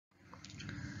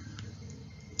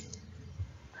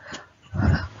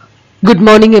Good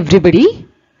morning, everybody.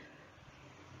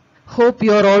 Hope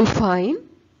you are all fine.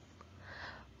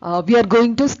 We are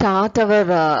going to start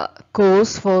our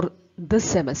course for this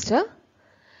semester.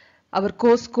 Our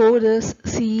course code is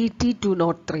CET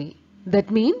 203.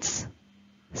 That means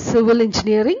Civil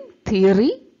Engineering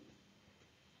Theory,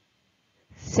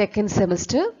 second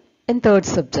semester and third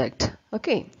subject.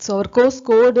 Okay, so our course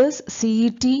code is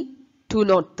CET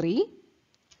 203.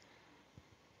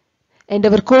 And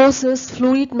our course is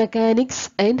Fluid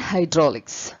Mechanics and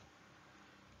Hydraulics.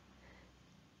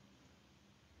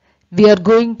 We are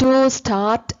going to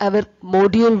start our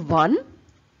module 1,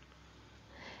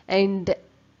 and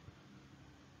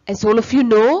as all of you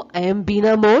know, I am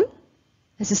Beena Mol,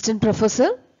 Assistant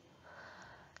Professor,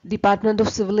 Department of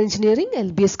Civil Engineering,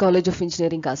 LBS College of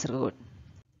Engineering, Kasaragod.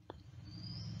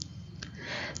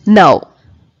 Now,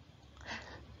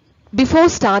 before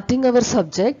starting our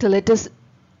subject, let us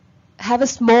have a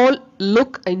small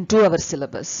look into our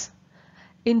syllabus,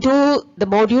 into the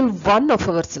module 1 of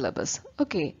our syllabus.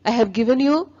 Okay, I have given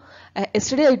you,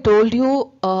 yesterday I told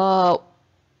you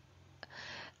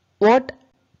what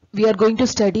we are going to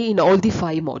study in all the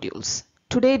 5 modules.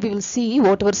 Today we will see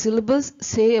what our syllabus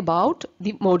say about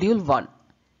the module 1.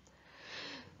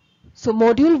 So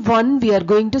module 1 we are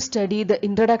going to study the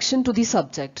introduction to the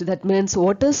subject. That means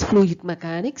what is fluid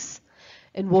mechanics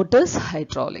and what is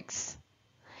hydraulics.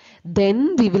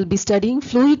 Then we will be studying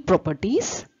fluid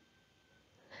properties.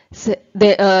 So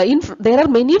there are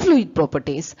many fluid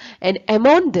properties, and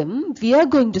among them we are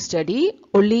going to study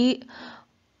only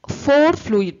 4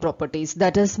 fluid properties,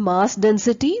 that is mass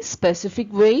density,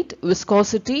 specific weight,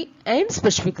 viscosity and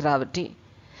specific gravity.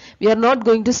 We are not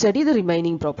going to study the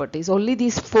remaining properties, only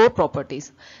these 4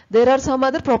 properties. There are some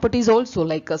other properties also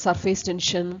like surface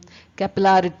tension,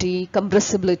 capillarity,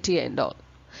 compressibility and all.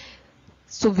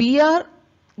 So we are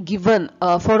given,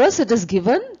 for us it is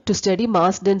given to study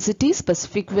mass density,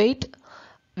 specific weight,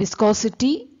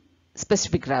 viscosity,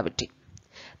 specific gravity.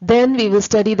 Then we will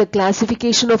study the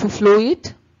classification of a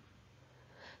fluid.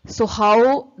 So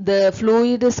how the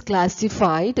fluid is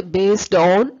classified based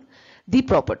on the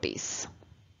properties,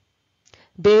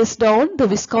 based on the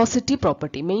viscosity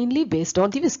property, mainly based on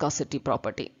the viscosity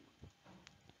property.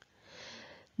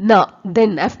 Now,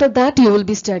 then after that you will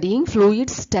be studying fluid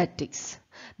statics.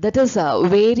 That is a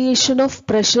variation of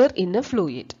pressure in a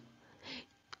fluid.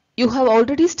 You have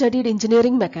already studied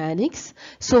engineering mechanics.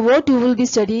 So what you will be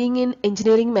studying in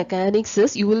engineering mechanics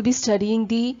is you will be studying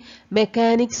the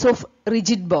mechanics of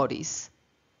rigid bodies.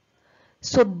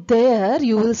 So there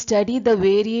you will study the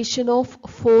variation of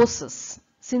forces.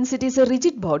 Since it is a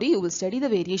rigid body, you will study the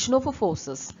variation of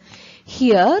forces.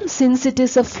 Here, since it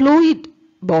is a fluid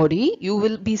body, you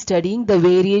will be studying the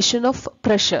variation of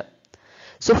pressure.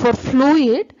 So for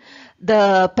fluid,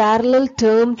 the parallel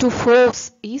term to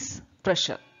force is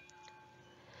pressure.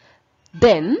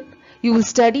 Then you will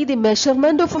study the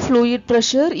measurement of a fluid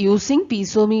pressure using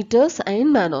piezometers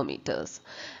and manometers.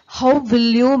 How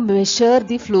will you measure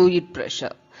the fluid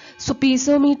pressure? So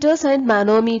piezometers and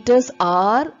manometers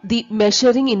are the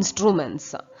measuring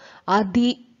instruments, are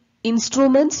the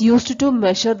instruments used to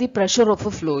measure the pressure of a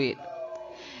fluid.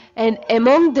 And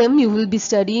among them you will be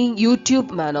studying U-tube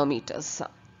manometers.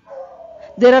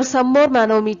 There are some more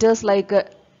manometers like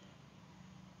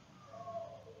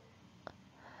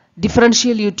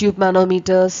differential U-tube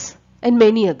manometers and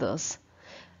many others.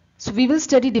 So we will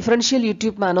study differential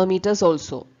U-tube manometers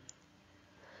also.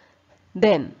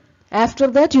 Then after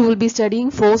that you will be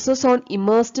studying forces on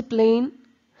immersed plane,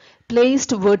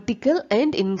 placed vertical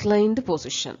and inclined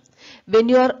position. When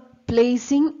you are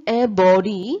placing a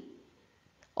body,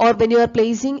 or when your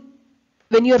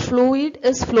fluid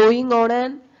is flowing on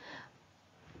an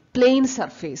plane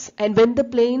surface, and when the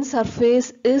plane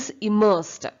surface is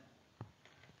immersed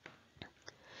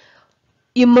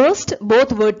both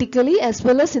vertically as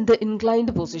well as in the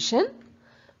inclined position,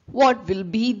 what will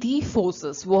be the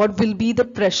forces, what will be the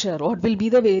pressure, what will be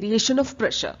the variation of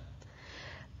pressure.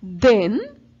 Then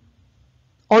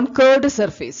on curved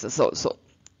surfaces also.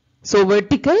 So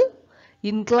vertical,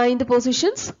 inclined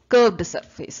positions, curved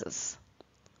surfaces.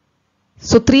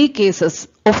 So 3 cases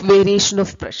of variation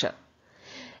of pressure.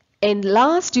 And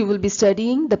last you will be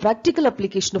studying the practical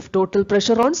application of total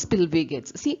pressure on spillway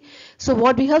gates. See, so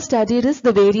what we have studied is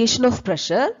the variation of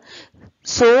pressure.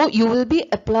 So you will be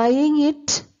applying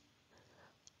it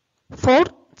for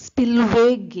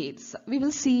spillway gates. We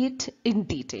will see it in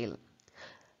detail.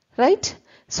 Right?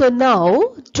 So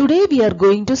now today we are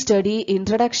going to study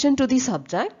introduction to the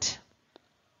subject.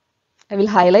 I will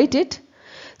highlight it.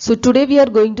 So today we are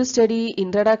going to study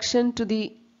introduction to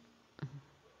the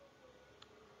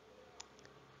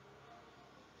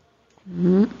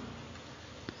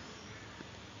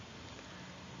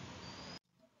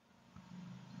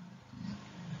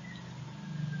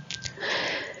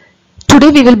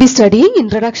Today we will be studying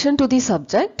introduction to the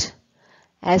subject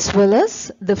as well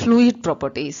as the fluid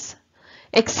properties.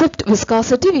 Except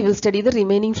viscosity, we will study the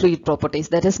remaining fluid properties,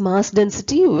 that is mass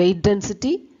density, weight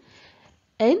density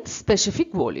and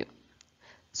specific volume.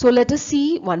 So let us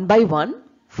see one by one.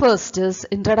 First is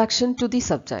introduction to the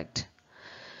subject.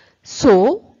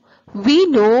 So we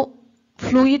know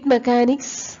fluid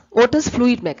mechanics. What is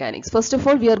fluid mechanics? First of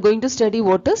all, we are going to study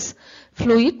what is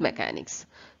fluid mechanics.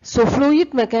 So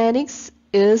fluid mechanics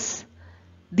is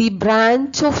the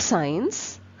branch of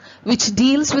science which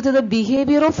deals with the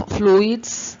behavior of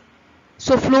fluids.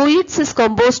 So fluids is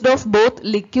composed of both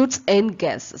liquids and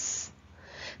gases.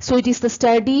 So it is the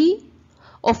study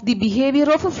of the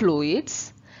behavior of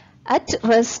fluids at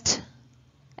rest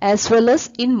as well as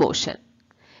in motion.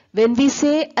 When we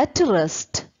say at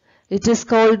rest, it is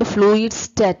called fluid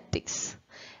statics,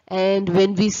 and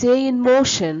when we say in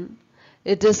motion,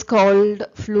 it is called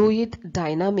fluid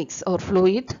dynamics or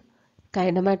fluid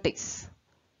kinematics.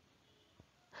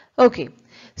 Okay,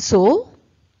 so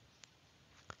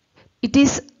it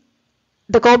is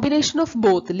the combination of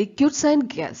both liquids and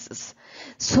gases.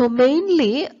 So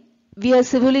mainly we as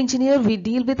civil engineer, we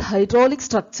deal with hydraulic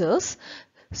structures.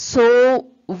 So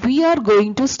we are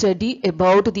going to study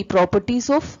about the properties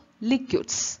of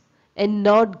liquids and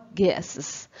not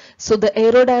gases. So the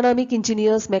aerodynamic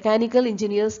engineers, mechanical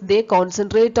engineers, they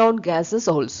concentrate on gases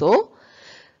also.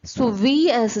 So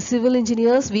we as civil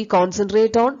engineers, we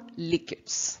concentrate on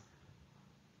liquids.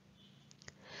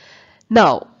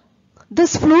 Now,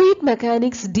 this fluid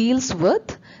mechanics deals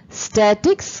with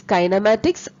statics,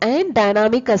 kinematics and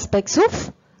dynamic aspects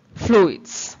of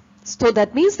fluids. So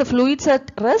that means the fluids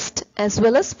at rest as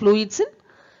well as fluids in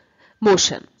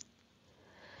motion.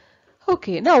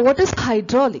 Okay, now what is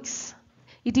hydraulics?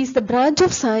 It is the branch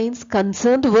of science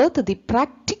concerned with the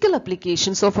practical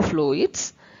applications of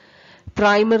fluids,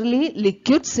 primarily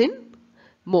liquids in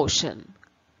motion.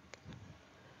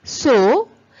 So,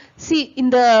 see,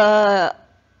 in the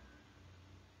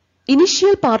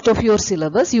initial part of your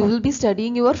syllabus, you will be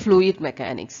studying your fluid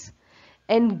mechanics,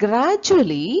 and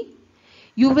gradually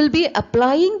you will be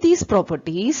applying these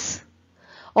properties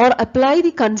or apply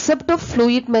the concept of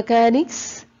fluid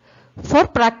mechanics for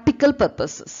practical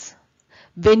purposes.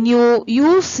 When you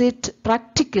use it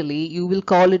practically, you will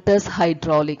call it as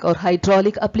hydraulic or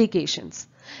hydraulic applications.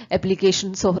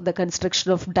 Applications of the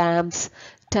construction of dams,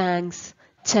 tanks,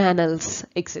 channels,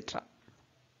 etc.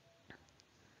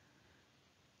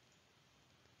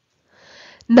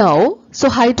 Now, so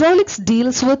hydraulics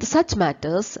deals with such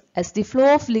matters as the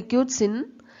flow of liquids in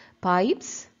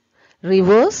pipes,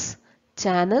 rivers,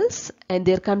 channels and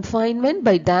their confinement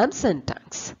by dams and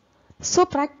tanks. So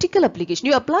practical application,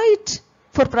 you apply it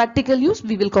for practical use,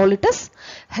 we will call it as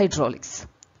hydraulics.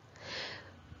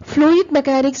 Fluid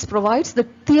mechanics provides the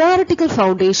theoretical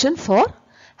foundation for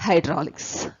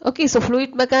hydraulics. Okay, so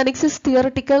fluid mechanics is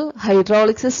theoretical,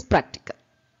 hydraulics is practical.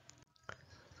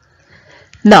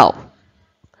 Now,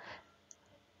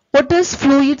 what is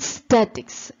fluid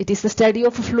statics? It is the study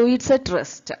of fluids at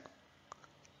rest.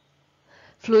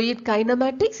 Fluid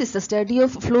kinematics is the study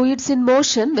of fluids in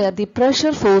motion where the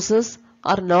pressure forces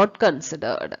are not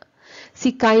considered.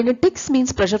 See, kinetics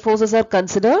means pressure forces are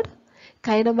considered.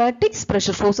 Kinematics,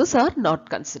 pressure forces are not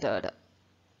considered.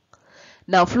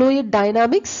 Now, fluid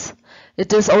dynamics,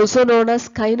 it is also known as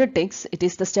kinetics. It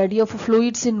is the study of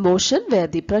fluids in motion where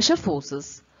the pressure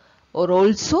forces are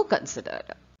also considered.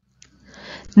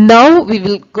 Now we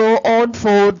will go on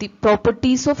for the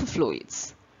properties of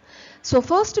fluids. So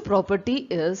first property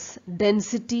is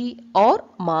density or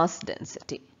mass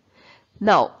density.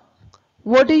 Now,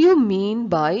 what do you mean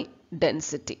by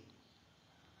density?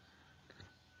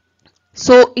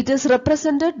 So it is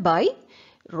represented by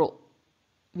rho.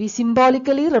 We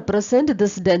symbolically represent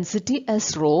this density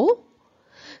as rho.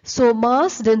 So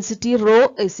mass density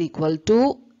rho is equal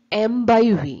to m by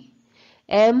v.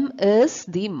 M is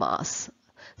the mass.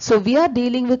 So we are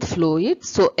dealing with fluid.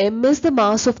 So m is the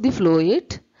mass of the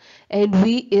fluid and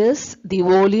v is the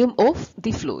volume of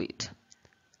the fluid.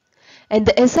 And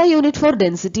the SI unit for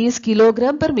density is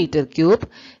kilogram per meter cube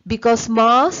because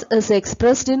mass is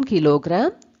expressed in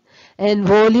kilogram and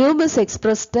volume is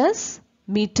expressed as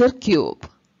meter cube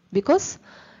because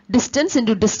distance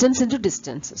into distance into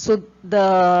distance. So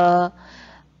the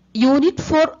unit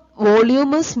for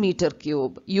volume is meter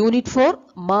cube, unit for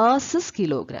mass is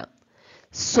kilogram.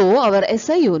 So our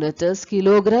SI unit is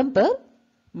kilogram per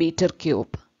meter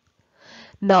cube.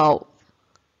 Now,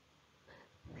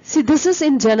 see, this is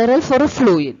in general for a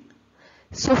fluid.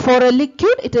 So for a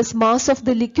liquid, it is mass of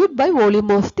the liquid by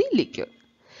volume of the liquid.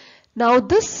 Now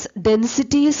this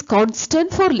density is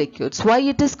constant for liquids. Why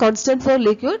it is constant for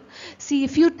liquid? See,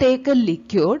 if you take a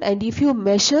liquid and if you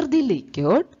measure the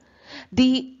liquid,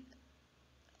 the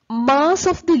mass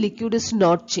of the liquid is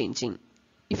not changing.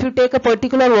 If you take a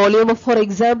particular volume of, for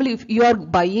example, if you are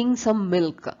buying some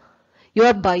milk, you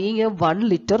are buying a 1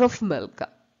 liter of milk.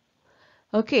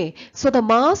 Okay, so the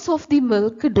mass of the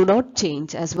milk do not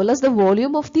change as well as the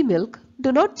volume of the milk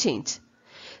do not change.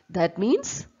 That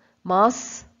means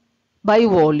mass by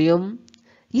volume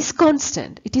is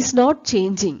constant. It is not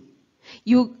changing.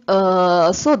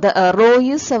 So the rho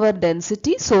is our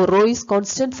density. So rho is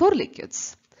constant for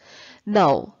liquids.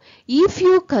 Now, if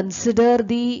you consider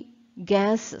the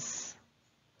gases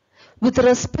with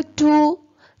respect to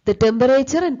the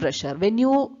temperature and pressure, when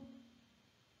you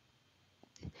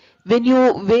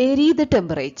vary the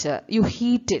temperature, you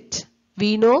heat it,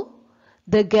 we know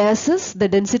the gases, the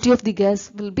density of the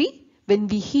gas will be, when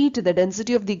we heat, the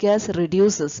density of the gas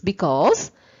reduces,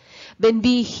 because when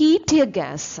we heat a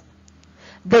gas,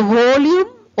 the volume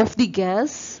of the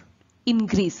gas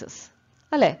increases.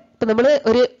 Alle? So,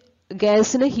 we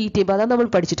gas in heat cheyumbol adha nammal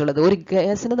padichittulladu oru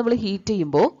gas ne nammal heat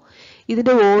cheyyumbol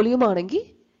idinte volume aanengi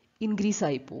increase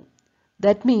aayi povum.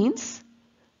 That means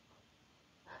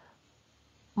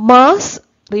mass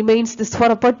remains this for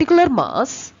a particular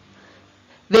mass.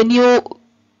 When you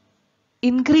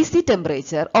increase the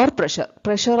temperature or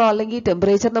pressure അല്ലെങ്കിൽ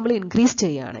temperature നമ്മൾ increase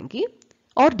ചെയ്യുകയാണെങ്കിൽ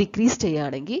or decrease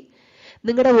ചെയ്യുകയാണെങ്കിൽ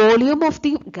നിങ്ങളുടെ volume of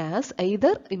the gas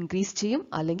either increase ചെയ്യും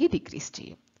അല്ലെങ്കിൽ decrease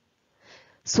ചെയ്യും.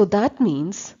 So that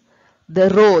means the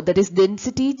rho, that is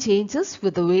density, changes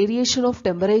with the variation of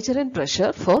temperature and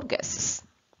pressure for gases.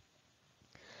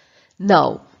 Now,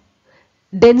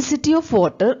 density of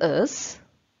water is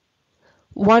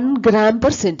 1 gram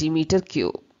per centimeter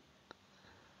cube.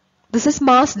 This is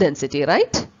mass density,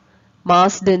 right?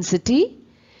 Mass density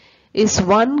is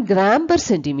 1 gram per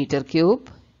centimeter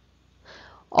cube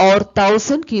or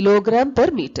 1000 kilogram per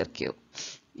meter cube.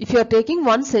 If you are taking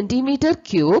 1 centimeter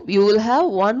cube, you will have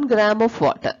 1 gram of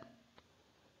water.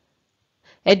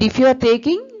 And if you are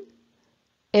taking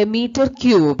a meter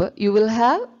cube, you will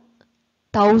have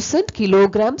 1000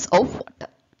 kilograms of water.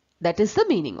 That is the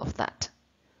meaning of that.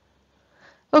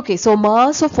 Okay, so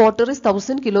mass of water is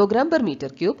 1000 kilogram per meter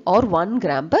cube or 1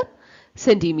 gram per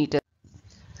centimeter.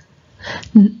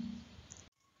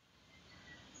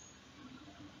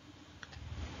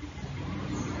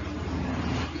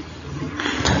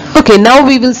 Okay, now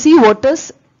we will see what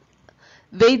is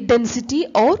weight density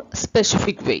or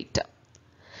specific weight.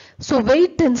 So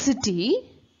weight density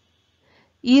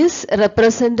is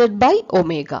represented by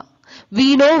omega.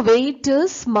 We know weight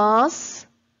is mass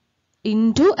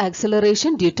into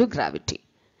acceleration due to gravity.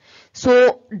 So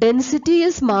density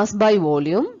is mass by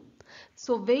volume.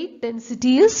 So weight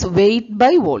density is weight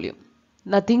by volume.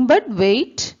 Nothing but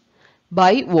weight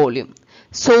by volume.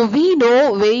 So we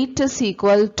know weight is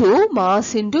equal to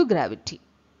mass into gravity.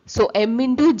 So m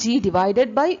into g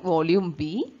divided by volume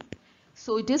b.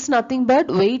 So it is nothing but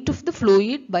weight of the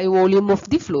fluid by volume of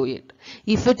the fluid.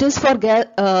 If it is for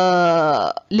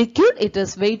liquid, it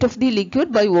is weight of the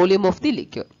liquid by volume of the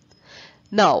liquid.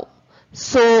 Now,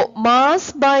 so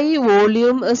mass by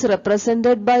volume is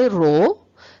represented by rho.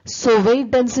 So weight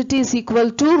density is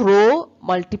equal to rho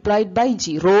multiplied by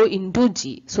g, rho into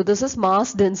g. So this is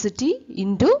mass density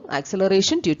into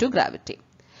acceleration due to gravity.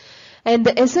 And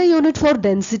the SI unit for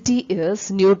density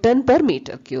is Newton per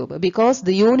meter cube, because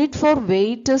the unit for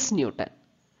weight is Newton.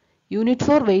 Unit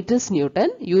for weight is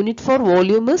Newton, unit for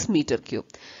volume is meter cube.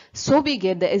 So we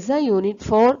get the SI unit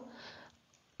for,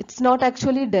 it's not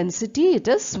actually density, it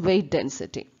is weight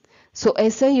density. So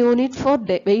SI unit for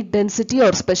weight density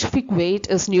or specific weight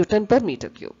is Newton per meter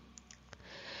cube.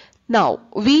 Now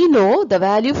we know the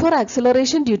value for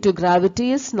acceleration due to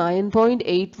gravity is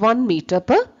 9.81 meter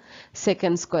per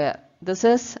second square. This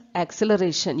is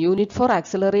acceleration. Unit for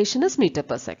acceleration is meter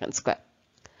per second square.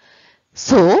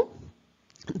 So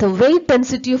the weight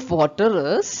density of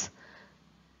water is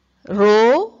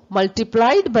rho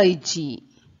multiplied by g.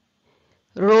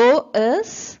 Rho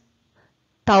is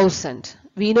 1000.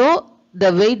 We know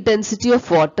the weight density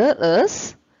of water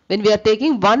is, when we are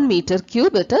taking 1 meter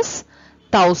cube, it is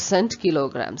 1000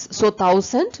 kilograms. So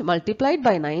 1000 multiplied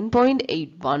by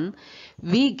 9.81,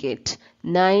 we get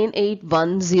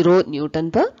 9810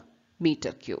 Newton per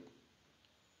meter cube.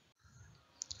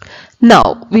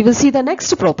 Now we will see the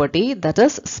next property, that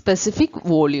is specific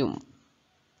volume.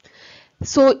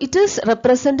 So it is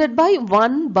represented by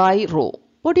 1 by rho.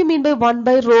 What do you mean by 1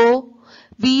 by rho?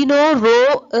 We know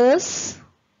rho is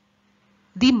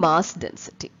the mass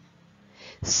density.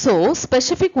 So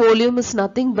specific volume is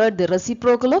nothing but the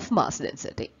reciprocal of mass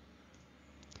density.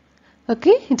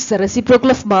 Okay, it's the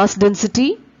reciprocal of mass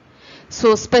density.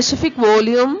 So specific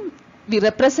volume, we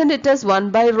represent it as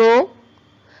 1 by rho.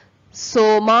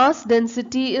 So mass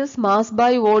density is mass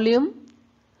by volume.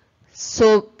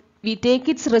 So we take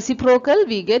its reciprocal,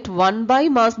 we get 1 by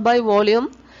mass by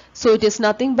volume. So it is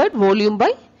nothing but volume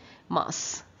by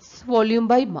mass. Volume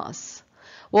by mass.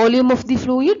 Volume of the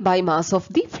fluid by mass of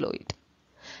the fluid.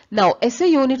 Now SI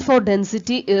unit for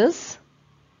density is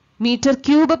meter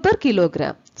cube per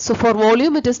kilogram. So for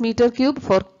volume it is meter cube,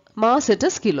 for mass it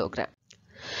is kilogram.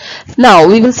 Now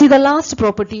we will see the last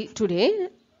property today.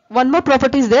 One more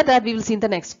property is there that we will see in the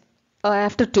next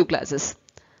after 2 classes.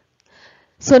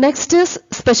 So next is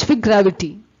specific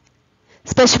gravity.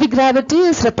 Specific gravity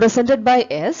is represented by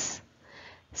S.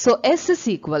 So S is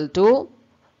equal to,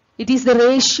 it is the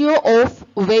ratio of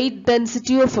weight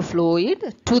density of a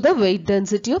fluid to the weight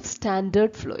density of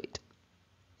standard fluid.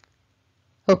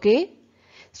 Okay.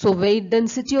 So weight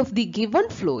density of the given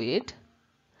fluid,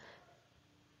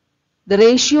 the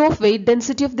ratio of weight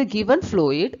density of the given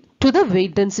fluid to the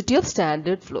weight density of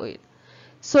standard fluid.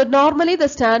 So normally the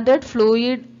standard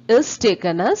fluid is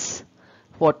taken as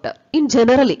water in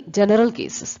general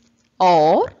cases,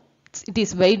 or it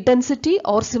is weight density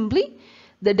or simply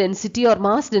the density or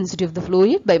mass density of the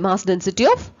fluid by mass density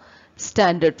of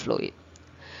standard fluid.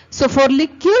 So for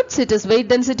liquids it is weight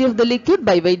density of the liquid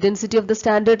by weight density of the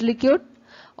standard liquid,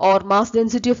 or mass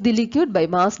density of the liquid by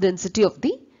mass density of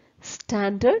the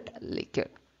standard liquid.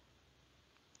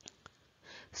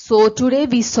 So today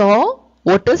we saw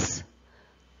what is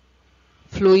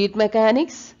fluid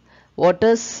mechanics, what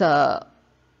is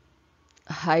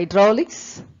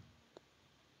hydraulics.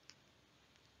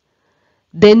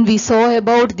 Then we saw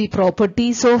about the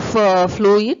properties of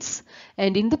fluids,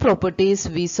 and in the properties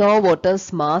we saw what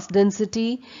is mass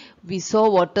density, we saw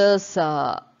what is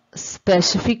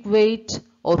specific weight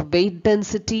or weight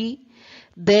density.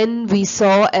 Then we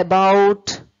saw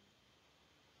about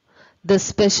the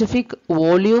specific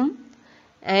volume,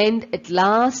 and at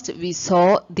last we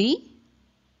saw the,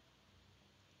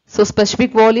 so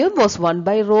specific volume was 1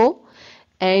 by rho,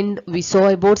 and we saw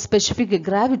about specific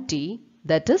gravity,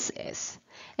 that is S.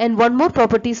 And one more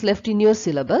property is left in your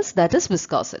syllabus, that is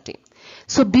viscosity.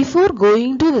 So before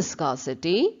going to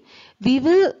viscosity, we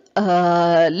will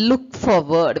look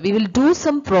forward, we will do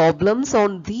some problems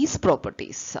on these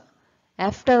properties.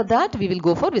 After that we will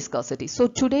go for viscosity. So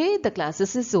today the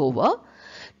classes is over.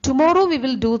 Tomorrow we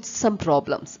will do some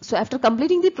problems. So after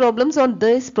completing the problems on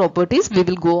these properties, we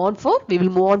will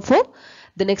move on for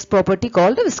the next property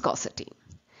called viscosity.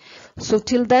 So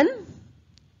till then,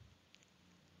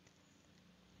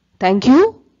 thank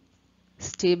you,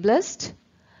 stay blessed,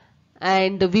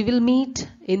 and we will meet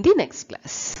in the next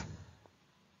class.